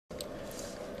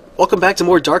Welcome back to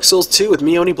more Dark Souls 2 with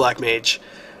me, Oni Black Mage.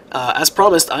 As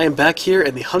promised, I am back here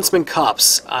in the Huntsman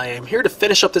Copse. I am here to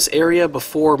finish up this area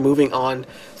before moving on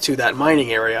to that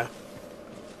mining area.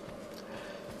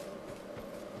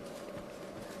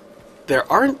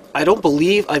 I don't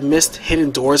believe I've missed hidden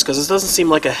doors, because this doesn't seem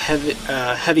like a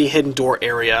heavy hidden door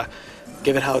area,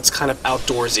 given how it's kind of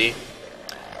outdoorsy.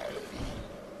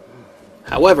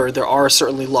 However, there are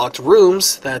certainly locked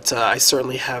rooms that I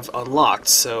certainly have unlocked,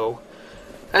 so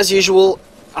as usual,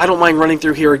 I don't mind running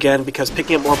through here again because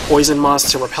picking up more poison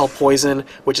moss to repel poison,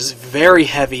 which is very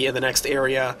heavy in the next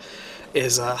area,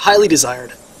 is highly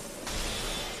desired.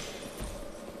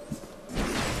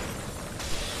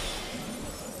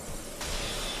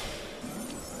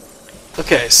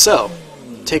 Okay, so,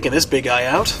 taking this big guy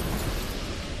out.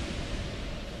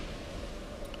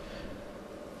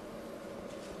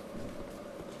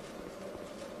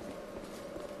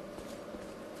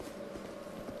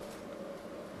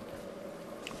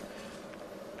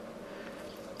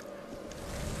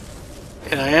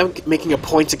 And I am making a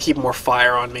point to keep more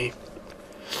fire on me.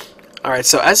 Alright,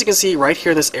 so as you can see right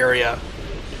here in this area,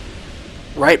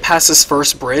 right past this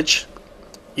first bridge,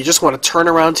 you just want to turn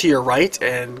around to your right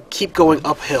and keep going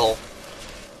uphill.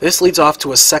 This leads off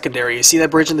to a secondary. You see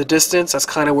that bridge in the distance? That's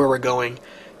kind of where we're going.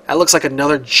 That looks like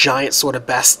another giant sort of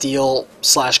Bastille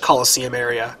 / Colosseum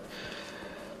area.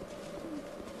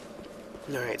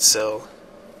 Alright, so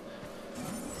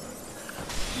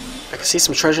I can see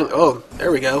some treasure. Oh,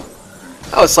 there we go.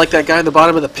 Oh, it's like that guy in the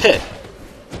bottom of the pit.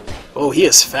 Oh, he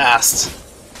is fast.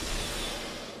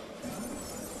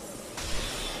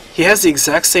 He has the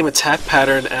exact same attack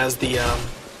pattern as the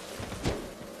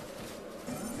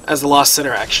Lost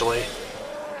Sinner, actually.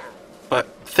 But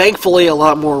thankfully a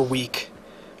lot more weak.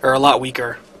 Or a lot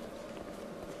weaker.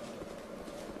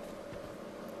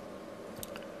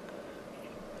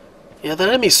 Yeah, that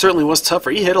enemy certainly was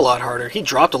tougher. He hit a lot harder. He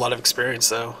dropped a lot of experience,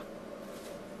 though.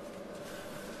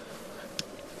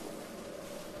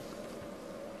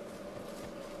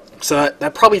 So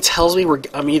that probably tells me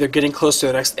I'm either getting close to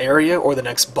the next area or the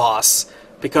next boss,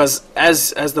 because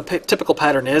as the typical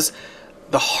pattern is,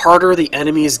 the harder the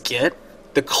enemies get,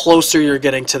 the closer you're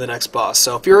getting to the next boss.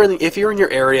 So if you're in your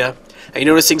area and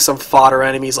you're noticing some fodder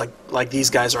enemies like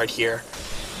these guys right here,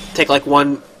 take like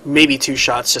one, maybe two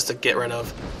shots just to get rid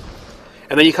of.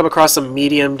 And then you come across some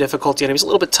medium difficulty enemies, a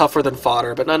little bit tougher than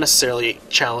fodder, but not necessarily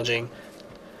challenging,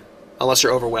 unless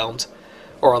you're overwhelmed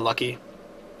or unlucky.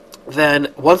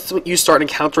 Then once you start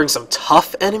encountering some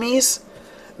tough enemies,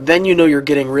 then you know you're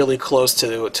getting really close to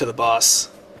the boss.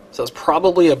 So it's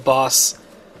probably a boss,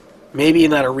 maybe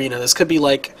in that arena. This could be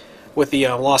like with the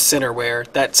Lost Sinner, where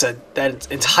that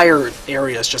entire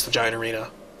area is just a giant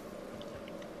arena.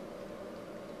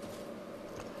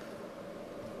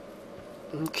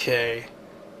 Okay,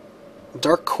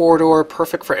 dark corridor,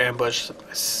 perfect for ambush.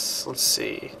 Let's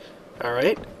see. All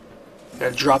right,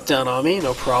 gotta drop down on me,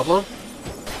 no problem.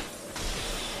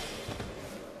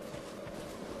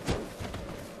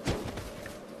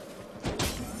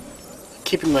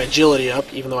 Keeping my agility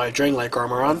up, even though I have Drain-like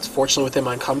armor on. Fortunately within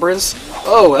my encumbrance.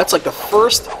 Oh, that's like the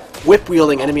first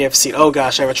whip-wielding enemy I've seen. Oh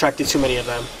gosh, I've attracted too many of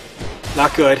them.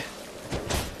 Not good.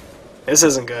 This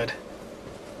isn't good.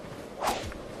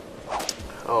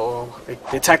 Oh, they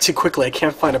attack too quickly. I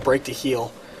can't find a break to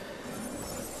heal.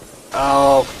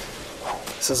 Oh,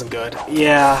 this isn't good.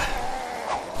 Yeah,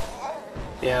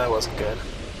 that wasn't good.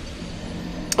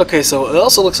 Okay, so it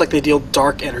also looks like they deal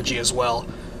dark energy as well.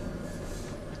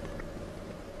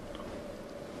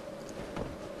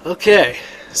 Okay,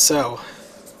 so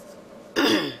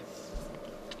it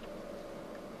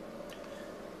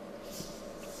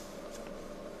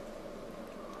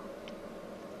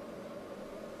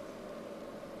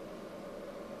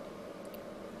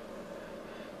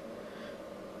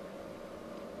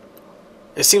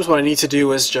seems what I need to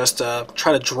do is just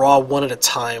try to draw one at a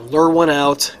time, lure one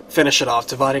out, finish it off,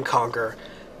 divide and conquer.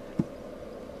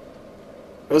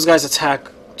 Those guys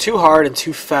attack too hard and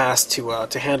too fast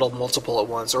to handle multiple at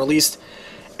once, or at least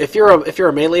if you're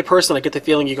a melee person, I get the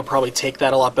feeling you can probably take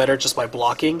that a lot better just by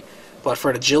blocking. But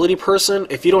for an agility person,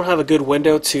 if you don't have a good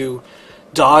window to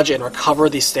dodge and recover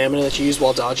the stamina that you use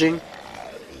while dodging,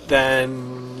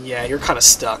 then yeah, you're kind of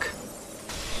stuck.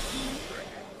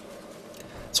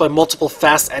 That's why multiple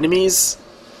fast enemies,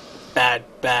 bad.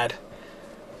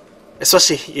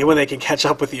 Especially when they can catch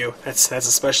up with you. That's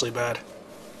especially bad.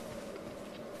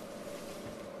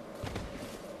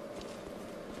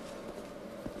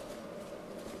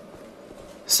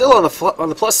 Still, on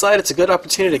the plus side, it's a good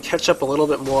opportunity to catch up a little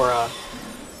bit more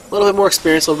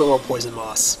experience, a little bit more poison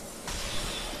moss.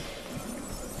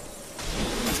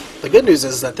 The good news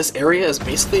is that this area is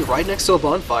basically right next to a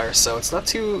bonfire, so it's not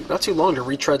too long to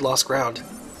retread lost ground.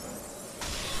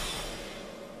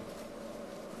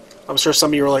 I'm sure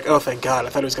some of you were like, oh thank god, I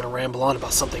thought he was going to ramble on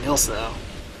about something else now.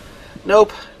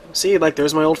 Nope. See, like,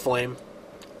 there's my old flame.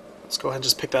 Let's go ahead and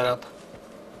just pick that up.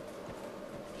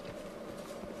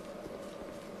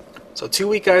 So 2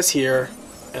 weak guys here,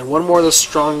 and one more of those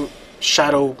strong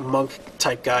shadow monk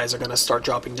type guys are going to start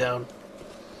dropping down.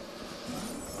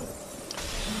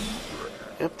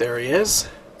 Yep, there he is.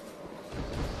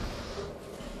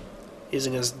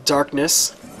 Using his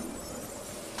darkness.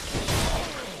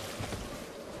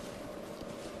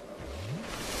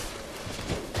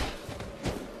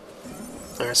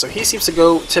 Alright, so he seems to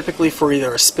go typically for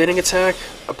either a spinning attack,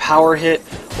 a power hit,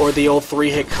 or the old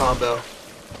 3-hit combo.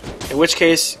 In which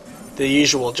case, the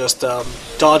usual, just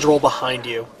dodge roll behind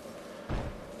you.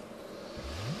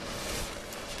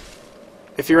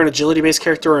 If you're an agility-based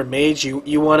character or a mage,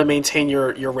 you want to maintain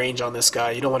your range on this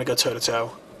guy. You don't want to go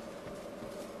toe-to-toe.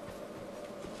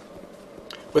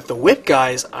 With the whip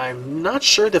guys, I'm not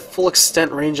sure the full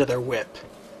extent range of their whip.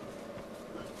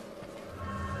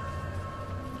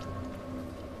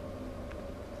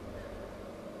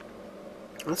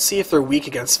 Let's see if they're weak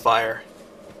against fire.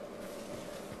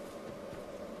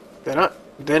 They're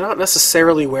not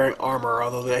necessarily wearing armor,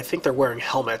 although I think they're wearing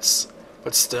helmets,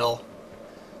 but still.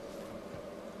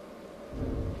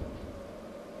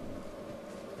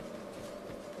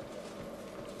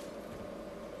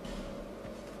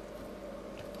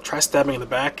 Try stabbing in the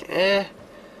back.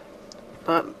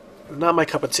 Not my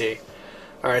cup of tea.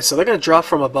 Alright, so they're going to drop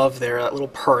from above there, that little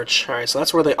perch. Alright, so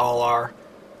that's where they all are.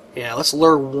 Yeah, let's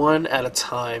lure one at a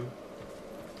time.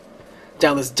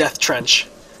 Down this death trench.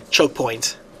 Choke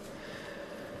point.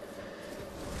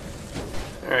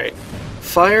 Alright.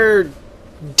 Fire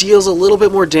deals a little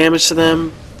bit more damage to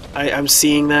them. I'm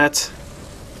seeing that.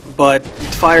 But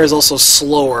fire is also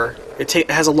slower. It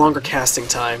has a longer casting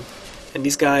time. And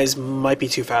these guys might be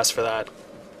too fast for that.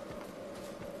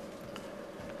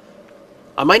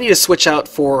 I might need to switch out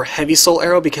for Heavy Soul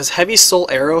Arrow, because Heavy Soul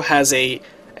Arrow has a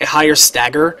higher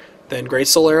stagger than Great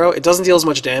Soul Arrow. It doesn't deal as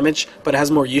much damage, but it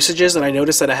has more usages, and I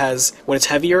noticed that it has, when it's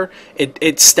heavier,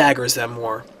 it staggers them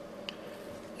more.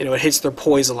 You know, it hits their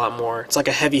poise a lot more. It's like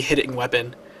a heavy hitting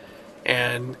weapon.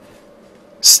 And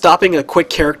stopping a quick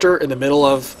character in the middle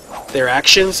of their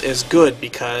actions is good,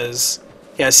 because,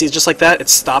 yeah, see, just like that, it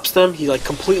stops them. He, like,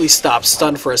 completely stops,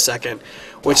 stunned for a second,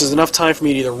 which is enough time for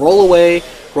me to either roll away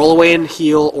and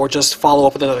heal, or just follow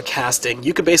up with another casting.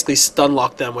 You could basically stun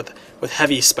lock them with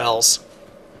heavy spells.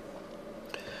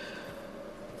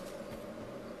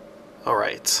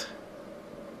 Alright.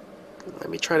 Let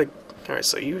me try to... Alright,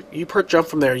 so you jump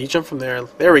from there, you jump from there.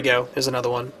 There we go. There's another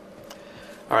one.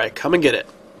 Alright, come and get it.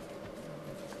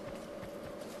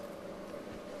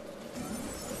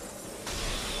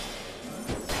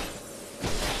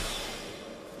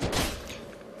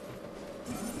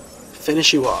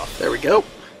 Finish you off. There we go.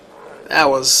 That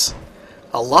was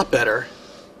a lot better.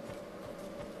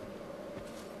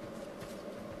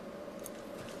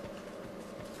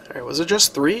 Alright, was it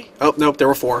just 3? Oh, nope, there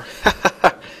were 4.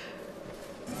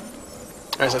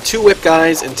 Alright, so 2 whip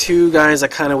guys and 2 guys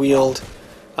that kind of wield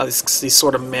these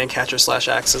sort of man-catcher slash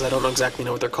axes. I don't exactly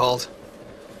know what they're called.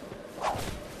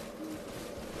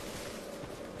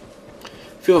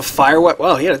 If you have a fire weapon...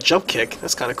 Wow, he had a jump kick.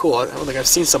 That's kind of cool. I don't think I've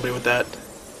seen somebody with that.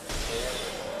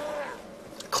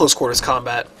 Close quarters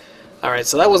combat. Alright,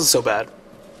 so that wasn't so bad.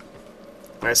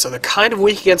 Alright, so they're kind of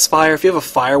weak against fire. If you have a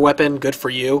fire weapon, good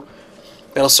for you.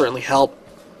 That'll certainly help.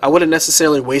 I wouldn't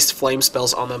necessarily waste flame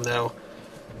spells on them, though.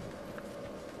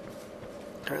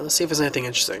 Alright, let's see if there's anything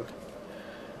interesting.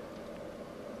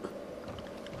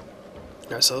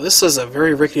 Alright, so this is a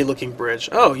very rickety-looking bridge.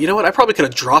 Oh, you know what? I probably could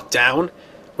have dropped down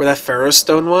where that Pharaoh's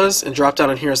Stone was and dropped down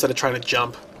on here instead of trying to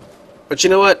jump. But you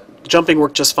know what? Jumping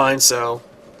worked just fine, so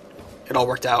it all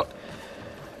worked out.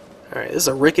 Alright, this is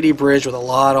a rickety bridge with a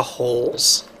lot of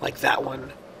holes, like that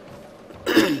one.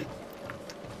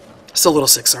 Still a little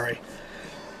sick, sorry.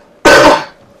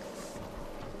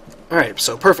 Alright,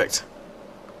 so perfect.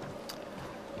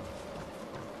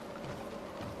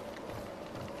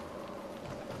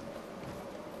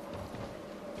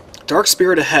 Dark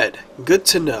Spirit ahead. Good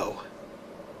to know.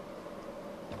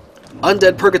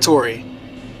 Undead Purgatory.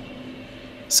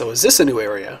 So is this a new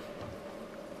area?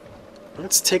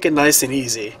 Let's take it nice and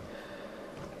easy.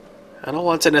 I don't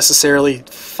want to necessarily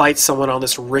fight someone on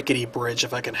this rickety bridge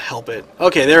if I can help it.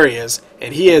 Okay, there he is.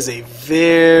 And he has a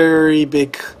very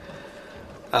big...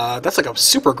 that's like a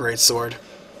super great sword.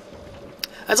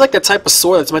 That's like the type of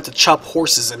sword that's meant to chop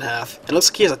horses in half. And it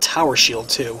looks like he has a tower shield,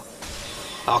 too.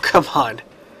 Oh, come on.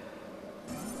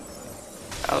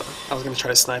 I was going to try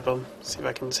to snipe him. See if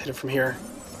I can just hit him from here.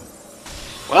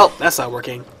 Well, that's not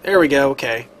working. There we go,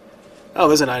 okay. Oh,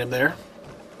 there's an item there.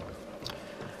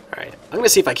 Alright, I'm going to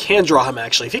see if I can draw him,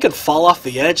 actually. If he could fall off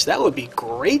the edge, that would be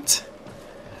great.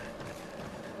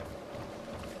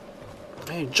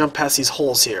 I need to jump past these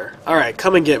holes here. Alright,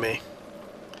 come and get me.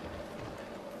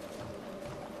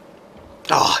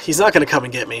 Oh, he's not going to come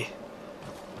and get me.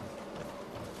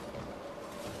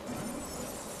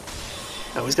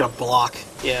 Oh, he's going to block.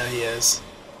 Yeah, he is.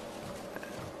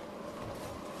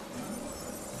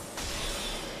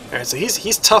 Alright, so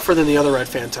he's tougher than the other red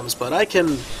phantoms, but I can...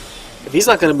 If he's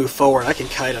not going to move forward, I can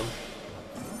kite him.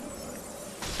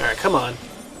 Alright, come on.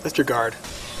 Lift your guard.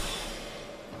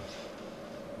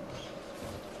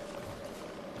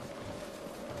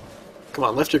 Come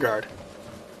on, lift your guard.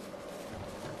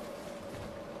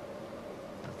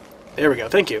 There we go,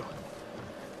 thank you.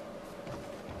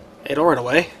 Hey, don't run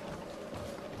away.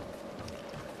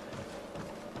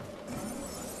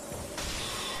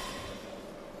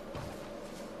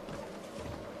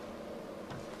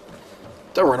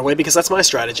 Don't run away because that's my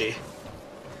strategy.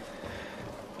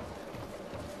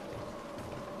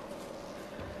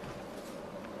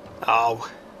 Oh.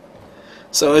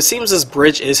 So it seems this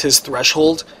bridge is his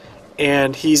threshold,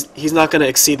 and he's not going to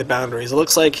exceed the boundaries. It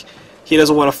looks like he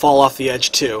doesn't want to fall off the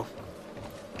edge too.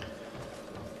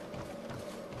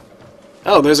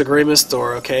 Oh, there's a Grey Mist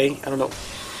door, okay. I don't know.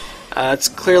 It's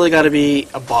clearly got to be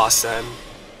a boss then.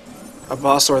 A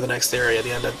boss or the next area, the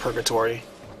Undead Purgatory.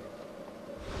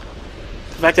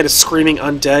 The fact that it's screaming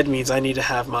undead means I need to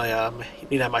have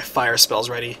my fire spells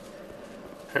ready.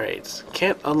 Alright,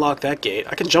 can't unlock that gate.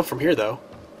 I can jump from here though.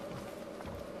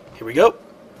 Here we go.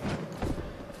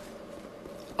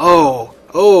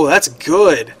 Oh, that's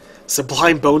good.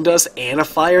 Sublime Bone Dust and a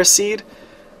Fire Seed?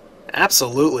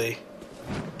 Absolutely.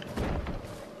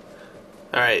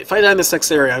 Alright, if I die in this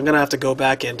next area, I'm gonna have to go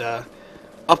back and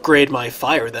upgrade my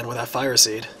fire then with that Fire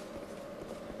Seed.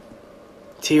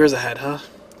 Tears ahead, huh?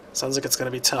 Sounds like it's gonna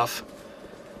be tough.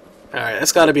 Alright,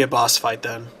 that's gotta be a boss fight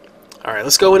then. Alright,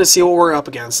 let's go in and see what we're up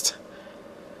against.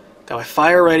 Got my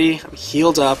fire ready, I'm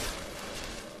healed up.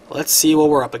 Let's see what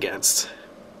we're up against.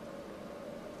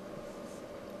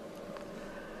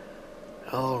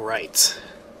 Alright.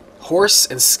 Horse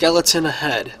and skeleton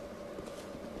ahead.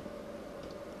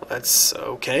 That's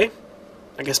okay.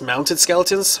 I guess mounted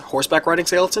skeletons? Horseback riding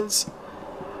skeletons?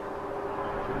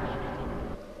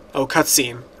 Oh,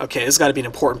 cutscene. Okay, this has got to be an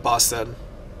important boss then.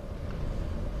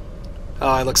 Oh,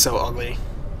 I look so ugly.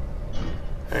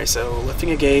 Alright, so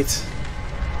lifting a gate.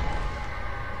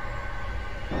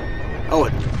 Oh,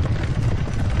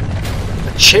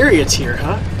 a chariot here,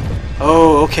 huh?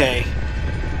 Oh, okay.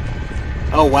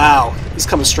 Oh, wow. He's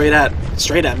coming straight at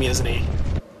me, isn't he?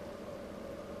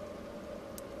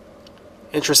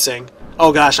 Interesting.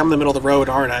 Oh gosh, I'm in the middle of the road,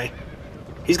 aren't I?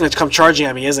 He's gonna come charging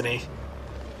at me, isn't he?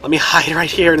 Let me hide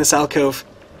right here in this alcove.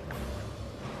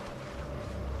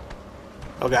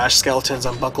 Oh gosh, skeletons,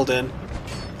 I'm buckled in.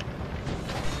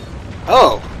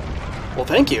 Oh! Well,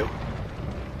 thank you.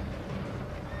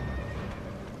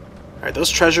 Alright, those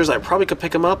treasures, I probably could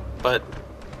pick them up, but...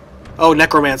 Oh,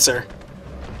 Necromancer.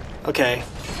 Okay.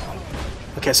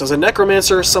 Okay, so there's a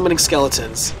Necromancer summoning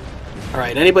skeletons.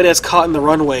 Alright, anybody that's caught in the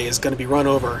runway is going to be run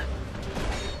over.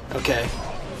 Okay.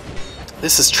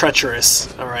 This is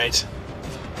treacherous. Alright.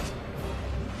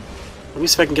 Let me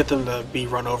see if I can get them to be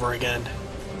run over again.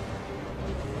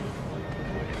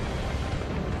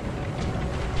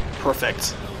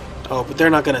 Perfect. Oh, but they're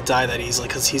not going to die that easily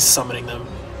because he's summoning them.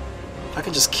 If I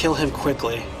can just kill him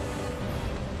quickly.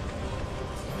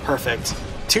 Perfect.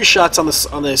 2 shots on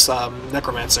this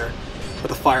Necromancer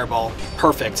with a fireball.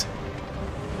 Perfect.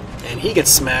 And he gets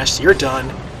smashed. You're done.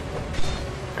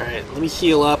 Alright, let me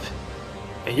heal up.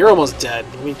 And you're almost dead.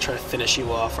 Let me try to finish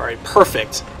you off. Alright,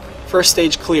 perfect. First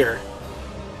stage clear.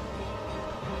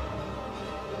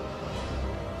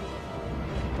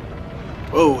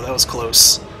 Whoa, that was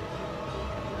close.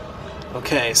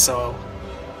 Okay, so...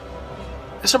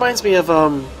 This reminds me of a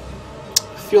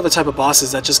few of the type of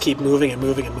bosses that just keep moving and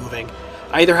moving and moving.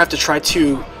 I either have to try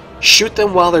to shoot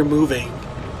them while they're moving.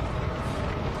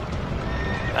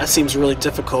 That seems really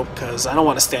difficult because I don't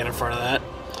want to stand in front of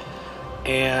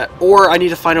that. Or I need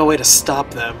to find a way to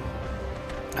stop them.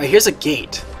 Here's a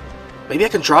gate. Maybe I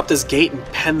can drop this gate and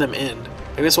pen them in.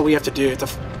 Maybe that's what we have to do. We have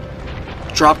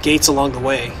to drop gates along the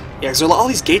way. Yeah, because there are all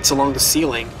these gates along the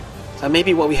ceiling. So that may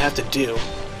be what we have to do.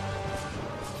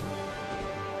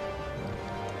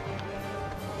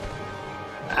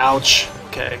 Ouch.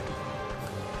 Okay.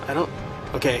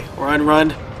 Okay,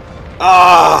 run.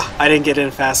 Ah! I didn't get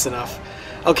in fast enough.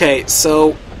 Okay,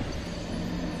 so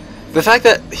The fact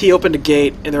that he opened a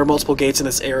gate and there are multiple gates in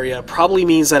this area probably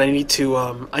means that I need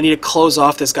to close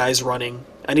off this guy's running.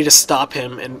 I need to stop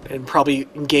him and probably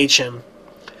engage him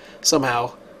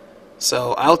somehow.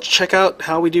 So I'll check out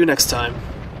how we do next time.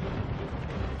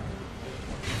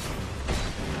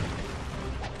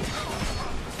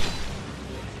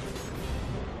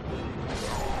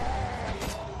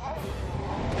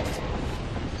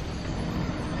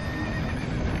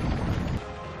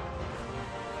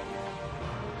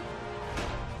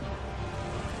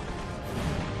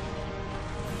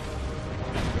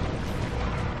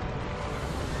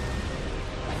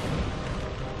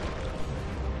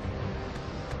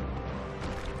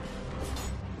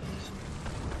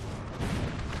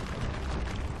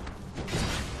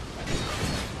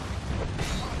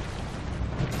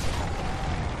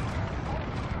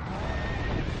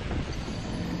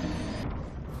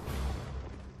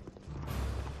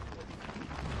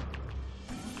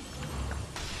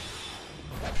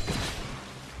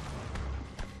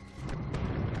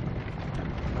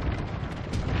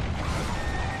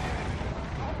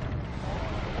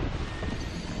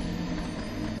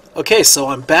 Okay, so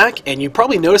I'm back, and you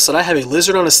probably noticed that I have a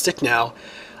lizard on a stick now.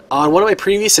 On one of my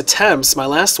previous attempts, my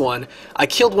last one, I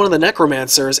killed one of the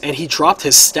necromancers, and he dropped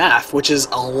his staff, which is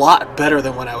a lot better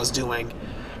than what I was doing.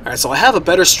 Alright, so I have a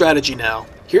better strategy now.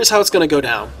 Here's how it's going to go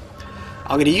down.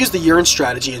 I'm going to use the urine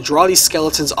strategy and draw these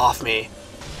skeletons off me.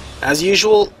 As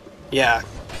usual, yeah,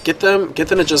 get them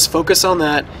to just focus on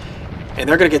that, and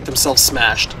they're going to get themselves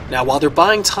smashed. Now, while they're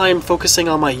buying time focusing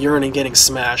on my urine and getting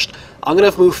smashed, I'm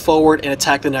going to move forward and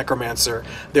attack the necromancer.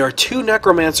 There are 2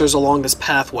 necromancers along this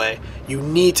pathway. You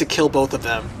need to kill both of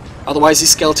them. Otherwise, these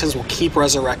skeletons will keep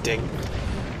resurrecting.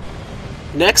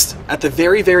 Next, at the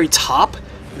very, very top,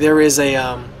 there's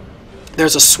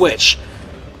a switch.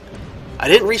 I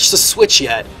didn't reach the switch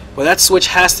yet, but that switch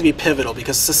has to be pivotal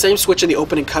because it's the same switch in the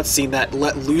opening cutscene that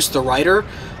let loose the rider.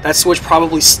 That switch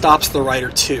probably stops the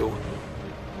rider too.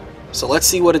 So let's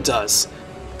see what it does.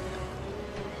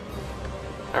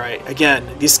 Alright, again,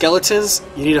 these skeletons,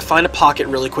 you need to find a pocket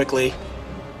really quickly.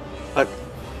 Let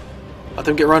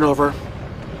them get run over.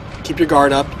 Keep your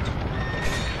guard up.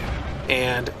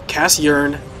 And cast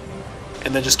Urn,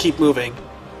 and then just keep moving.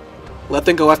 Let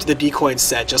them go after the decoy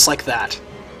instead, just like that.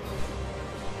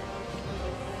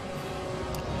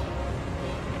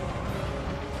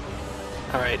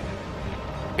 Alright.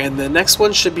 And the next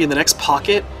one should be in the next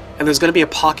pocket, and there's going to be a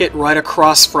pocket right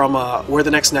across from where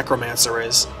the next necromancer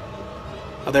is.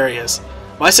 Oh, there he is.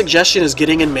 My suggestion is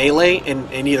getting in melee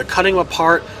and either cutting him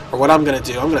apart, or what I'm going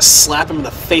to do, I'm going to slap him in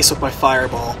the face with my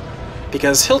fireball.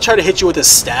 Because he'll try to hit you with his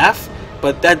staff,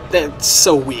 but that's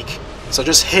so weak. So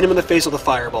just hit him in the face with a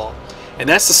fireball. And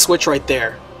that's the switch right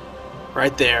there.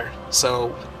 Right there.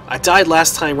 So I died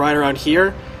last time right around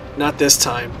here, not this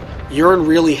time. Urine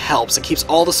really helps. It keeps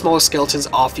all the smaller skeletons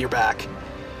off your back.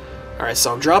 Alright,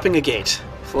 so I'm dropping a gate.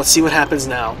 So let's see what happens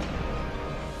now.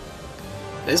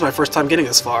 This is my first time getting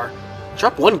this far.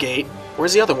 Drop one gate.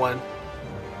 Where's the other one?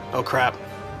 Oh, crap.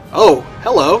 Oh,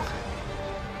 hello.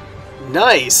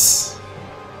 Nice.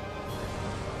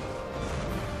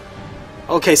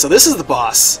 Okay, so this is the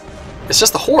boss. It's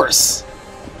just a horse.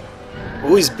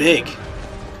 Oh, he's big.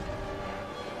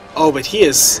 Oh, but he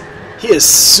is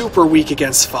super weak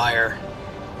against fire.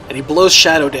 And he blows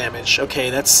shadow damage.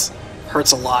 Okay, that's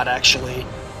hurts a lot, actually.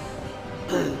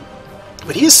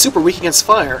 But he is super weak against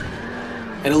fire.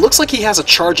 And it looks like he has a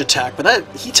charge attack, but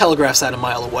he telegraphs that a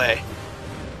mile away.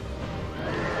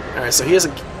 Alright, so he has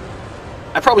a...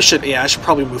 I should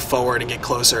probably move forward and get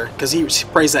closer, because he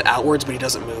sprays that outwards, but he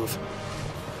doesn't move.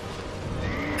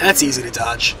 That's easy to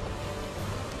dodge.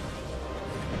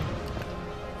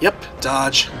 Yep,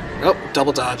 dodge. Oh,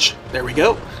 double dodge. There we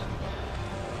go.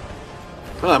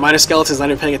 Oh, that minor skeleton's not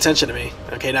even paying attention to me.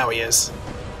 Okay, now he is.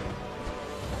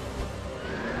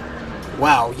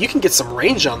 Wow, you can get some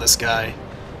range on this guy.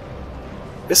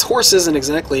 This horse isn't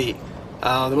exactly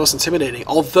the most intimidating,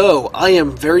 although I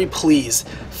am very pleased.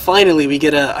 Finally, we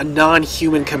get a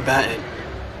non-human combatant.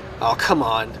 Oh, come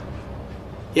on.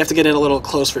 You have to get in a little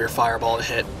close for your fireball to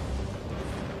hit.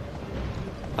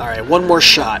 Alright, one more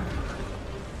shot.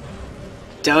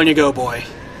 Down you go, boy.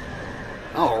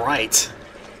 Alright.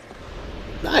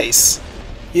 Nice.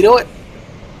 You know what?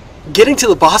 Getting to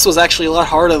the boss was actually a lot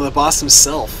harder than the boss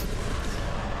himself.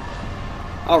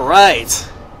 Alright.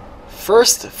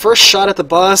 First shot at the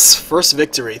boss, first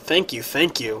victory. Thank you,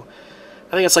 thank you.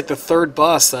 I think it's like the third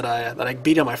boss that I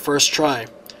beat on my first try.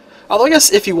 Although I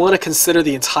guess if you want to consider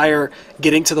the entire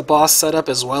getting to the boss setup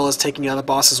as well as taking out the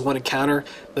boss as one encounter,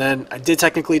 then I did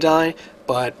technically die,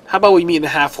 but how about we meet in the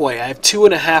halfway? I have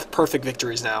 2.5 perfect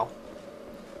victories now.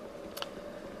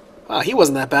 Wow, he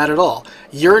wasn't that bad at all.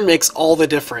 Yearn makes all the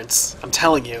difference. I'm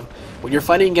telling you. When you're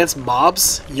fighting against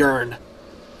mobs, Yearn.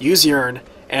 Use Yearn.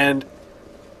 And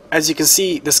as you can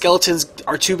see, the skeletons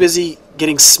are too busy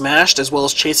getting smashed as well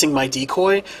as chasing my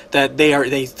decoy that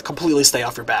they completely stay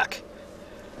off your back.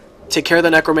 Take care of the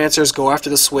necromancers, go after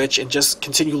the switch, and just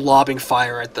continue lobbing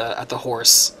fire at the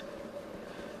horse.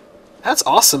 That's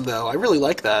awesome, though. I really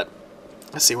like that.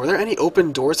 Let's see, were there any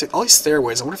open doors? All these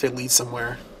stairways, I wonder if they lead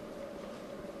somewhere.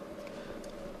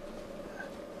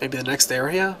 Maybe the next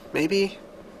area? Maybe?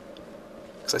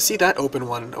 Because I see that open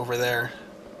one over there.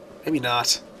 Maybe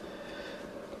not.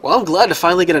 Well, I'm glad to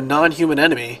finally get a non-human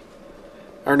enemy.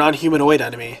 Or non-humanoid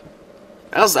enemy.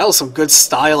 That was some good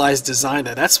stylized design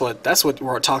there. That's what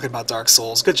we're talking about, Dark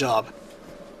Souls. Good job.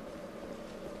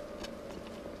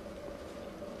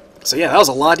 So yeah, that was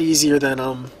a lot easier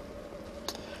than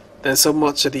so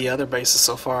much of the other bases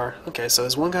so far. Okay, so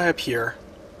there's one guy up here.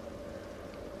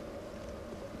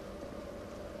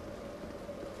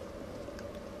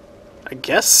 I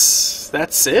guess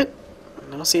that's it?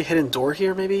 I don't see a hidden door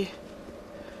here, maybe?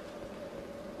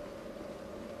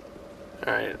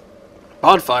 Alright.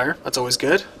 Bonfire, that's always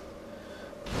good.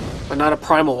 But not a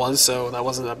primal one, so that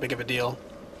wasn't that big of a deal.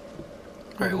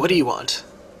 Alright, what do you want?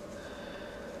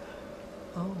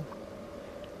 Oh.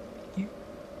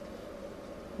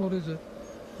 What is it?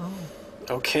 Oh.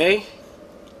 Okay.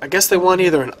 I guess they want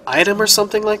either an item or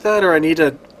something like that, or I need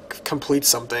to complete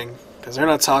something. Because they're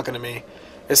not talking to me.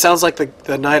 It sounds like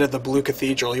the Knight of the Blue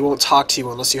Cathedral. He won't talk to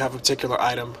you unless you have a particular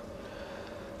item.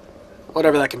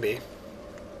 Whatever that can be.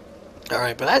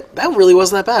 Alright, but that really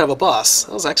wasn't that bad of a boss.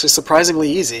 That was actually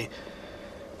surprisingly easy.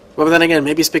 But then again,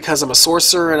 maybe it's because I'm a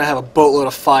sorcerer and I have a boatload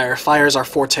of fire. Fire is our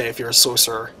forte if you're a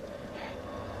sorcerer.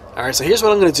 Alright, so here's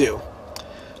what I'm going to do.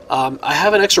 I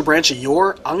have an extra branch of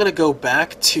yore. I'm going to go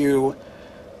back to,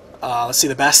 let's see,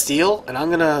 the Bastille, and I'm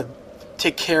going to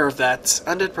take care of that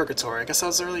Undead Purgatory. I guess that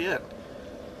was really it.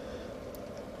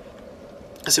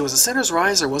 Let's see, was it Sinner's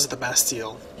Rise or was it the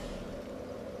Bastille?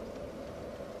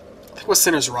 I think it was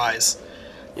Sinner's Rise.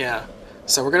 Yeah.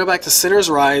 So we're going to go back to Sinner's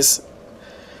Rise,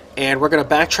 and we're going to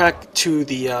backtrack to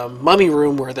the mummy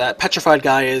room where that petrified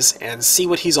guy is and see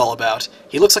what he's all about.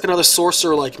 He looks like another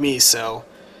sorcerer like me, so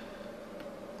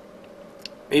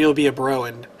maybe he'll be a bro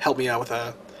and help me out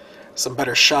with some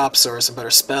better shops or some better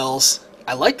spells.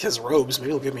 I like his robes. Maybe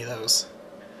he'll give me those.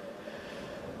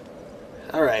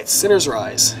 Alright, Sinner's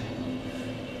Rise.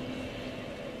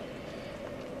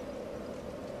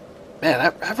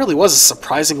 Man, that really was a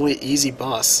surprisingly easy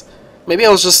boss. Maybe I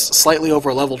was just slightly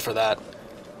over-leveled for that.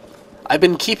 I've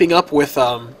been keeping up with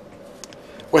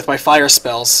my fire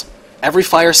spells. Every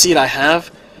fire seed I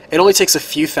have, it only takes a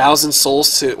few thousand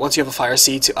souls to, once you have a fire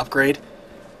seed, to upgrade.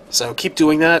 So keep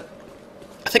doing that.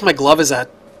 I think my glove is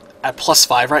at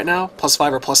 +5 right now.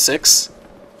 +5 or +6.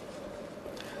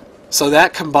 So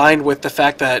that combined with the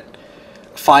fact that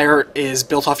fire is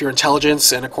built off your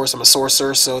intelligence, and of course I'm a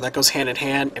sorcerer, so that goes hand in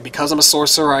hand, and because I'm a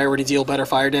sorcerer I already deal better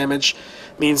fire damage,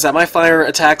 means that my fire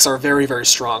attacks are very, very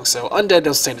strong, so Undead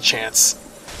don't stand a chance.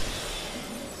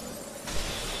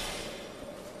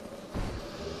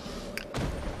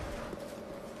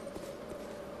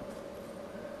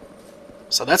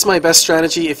 So that's my best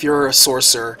strategy if you're a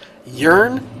sorcerer.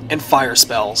 Yearn and fire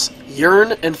spells.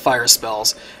 Yearn and fire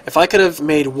spells. If I could have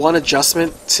made one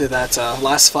adjustment to that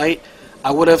last fight, I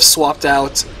would have swapped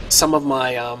out some of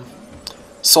my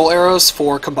soul arrows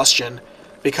for combustion,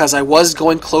 because I was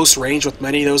going close range with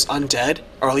many of those undead,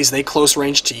 or at least they close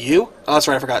range to you. Oh, that's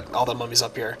right, I forgot all the mummies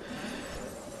up here.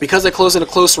 Because they close in a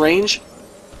close range,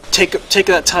 take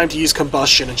that time to use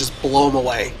combustion and just blow them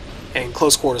away in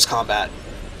close quarters combat.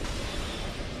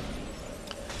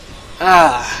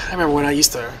 Ah, I remember when I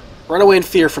used to run away in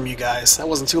fear from you guys. That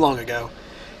wasn't too long ago.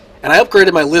 And I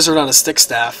upgraded my lizard on a stick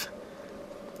staff,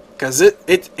 because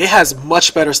it has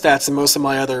much better stats than most of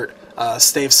my other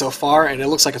staves so far, and it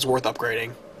looks like it's worth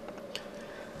upgrading.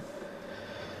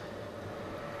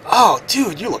 Oh,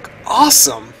 dude, you look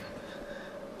awesome!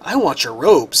 I want your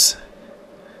robes.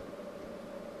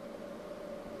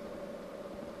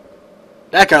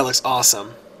 That guy looks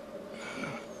awesome.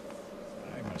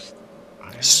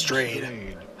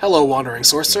 Strayed. Hello, Wandering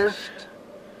Sorcerer.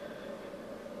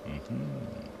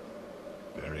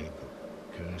 Very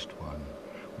cursed one.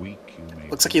 Weak you may.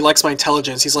 Looks like he likes my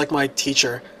intelligence. He's like my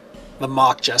teacher. The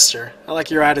mock jester. I like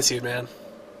your attitude, man.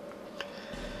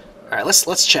 Alright,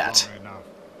 let's chat.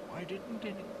 Why didn't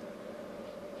it?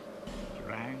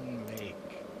 Drang Lake.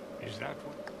 Is that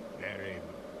what? Very.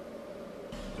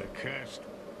 The cursed.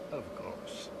 Of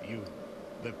course. You.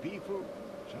 The people.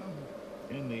 Some.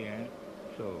 In the end.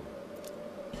 So.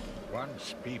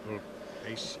 Once people.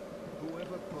 They.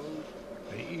 whoever posed,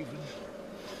 they even...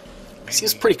 He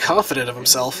seems pretty confident of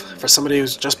himself for somebody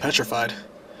who's just petrified.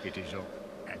 It is up,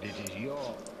 and it is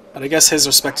your... But I guess his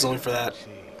respect is only for that.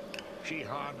 She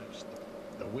harnessed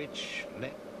the witch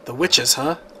let... The witches,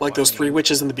 huh? Like those 3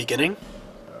 witches in the beginning?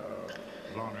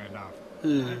 long enough. I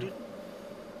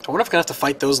wonder if I'm gonna have to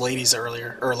fight those ladies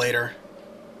earlier or later.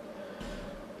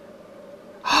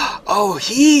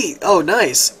 Oh,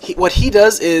 nice. What he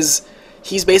does is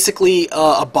he's basically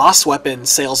a boss weapon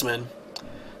salesman.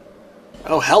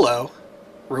 Oh, hello.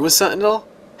 Ruin Sentinel?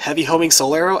 Heavy homing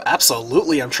soul arrow?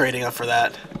 Absolutely, I'm trading up for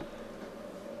that.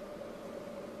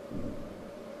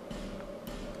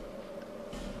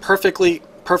 Perfectly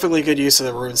good use of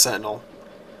the Ruin Sentinel.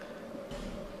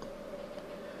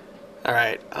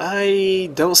 Alright, I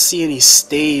don't see any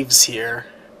staves here,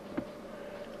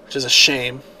 which is a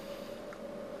shame.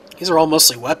 These are all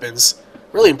mostly weapons.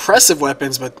 Really impressive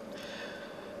weapons, but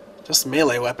just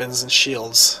melee weapons and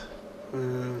shields. I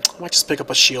might just pick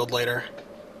up a shield later.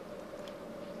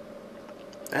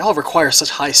 They all require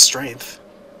such high strength.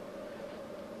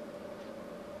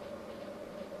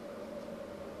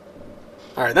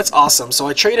 Alright, that's awesome. So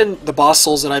I trade in the boss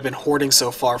souls that I've been hoarding so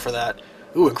far for that.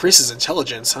 Ooh, increases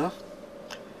intelligence, huh?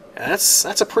 Yeah,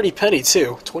 that's a pretty penny,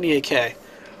 too. 28k.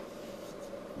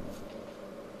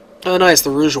 Oh, nice, the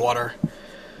Rouge Water.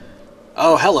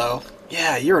 Oh, hello.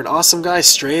 Yeah, you're an awesome guy,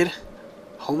 Strayed.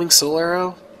 Homing Soul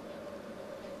Arrow.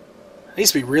 That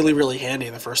used to be really, really handy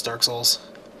in the first Dark Souls.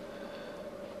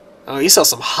 Oh, he sells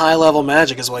some high-level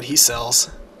magic is what he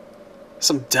sells.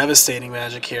 Some devastating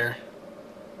magic here.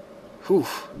 Whew.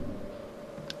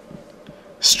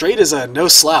 Straight is a no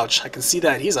slouch. I can see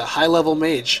that. He's a high-level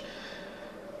mage.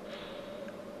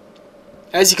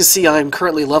 As you can see, I'm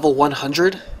currently level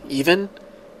 100, even,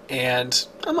 and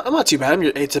I'm not too bad. I'm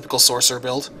your atypical sorcerer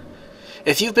build.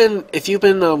 If you've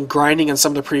been grinding in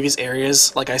some of the previous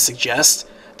areas, like I suggest,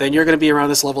 then you're going to be around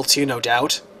this level 2, no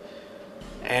doubt.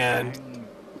 And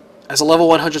as a level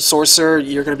 100 sorcerer,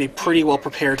 you're going to be pretty well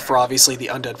prepared for, obviously, the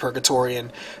Undead Purgatory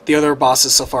and the other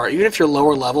bosses so far. Even if you're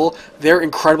lower level, their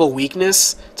incredible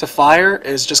weakness to fire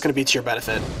is just going to be to your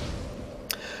benefit.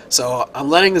 So I'm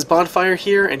letting this bonfire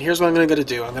here, and here's what I'm going to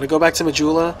do. I'm going to go back to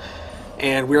Majula,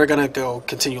 and we're going to go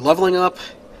continue leveling up,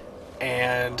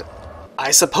 and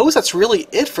I suppose that's really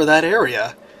it for that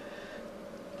area.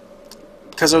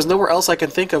 Because there's nowhere else I can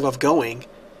think of going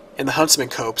in the Huntsman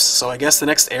Copse, so I guess the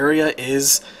next area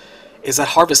is that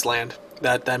Harvest Land,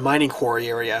 that mining quarry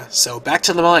area. So back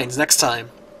to the mines next time.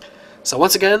 So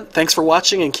once again, thanks for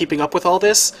watching and keeping up with all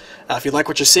this. If you like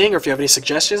what you're seeing, or if you have any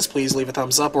suggestions, please leave a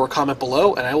thumbs up or a comment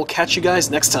below, and I will catch you guys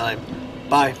next time.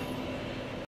 Bye.